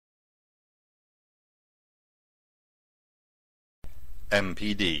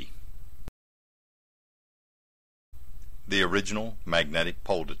MPD. The original magnetic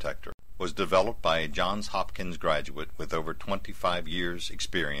pole detector was developed by a Johns Hopkins graduate with over 25 years'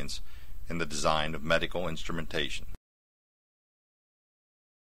 experience in the design of medical instrumentation.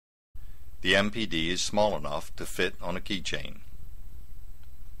 The MPD is small enough to fit on a keychain,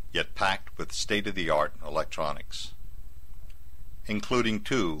 yet packed with state-of-the-art electronics, including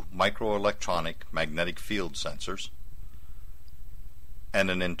 2 microelectronic magnetic field sensors and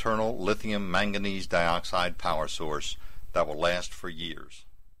an internal lithium manganese dioxide power source that will last for years.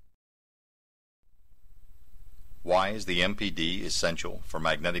 Why is the MPD essential for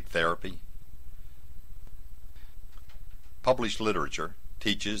magnetic therapy? Published literature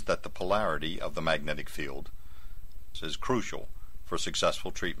teaches that the polarity of the magnetic field is crucial for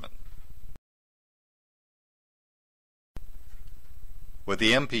successful treatment. With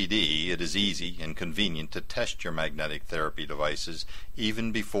the MPD, it is easy and convenient to test your magnetic therapy devices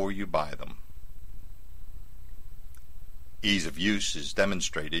even before you buy them. Ease of use is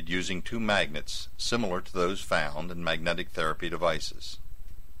demonstrated using 2 magnets similar to those found in magnetic therapy devices.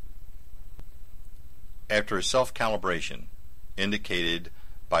 After a self-calibration, indicated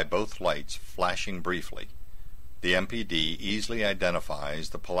by both lights flashing briefly, the MPD easily identifies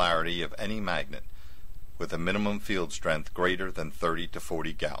the polarity of any magnet with a minimum field strength greater than 30 to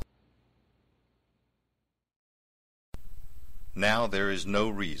 40 Gauss. Now there is no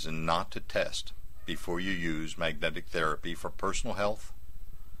reason not to test before you use magnetic therapy for personal health,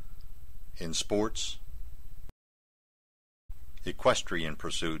 in sports, equestrian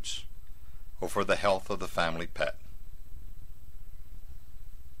pursuits, or for the health of the family pet.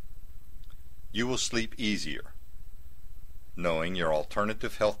 You will sleep easier knowing your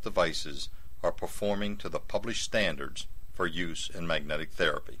alternative health devices are performing to the published standards for use in magnetic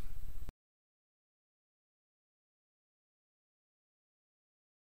therapy.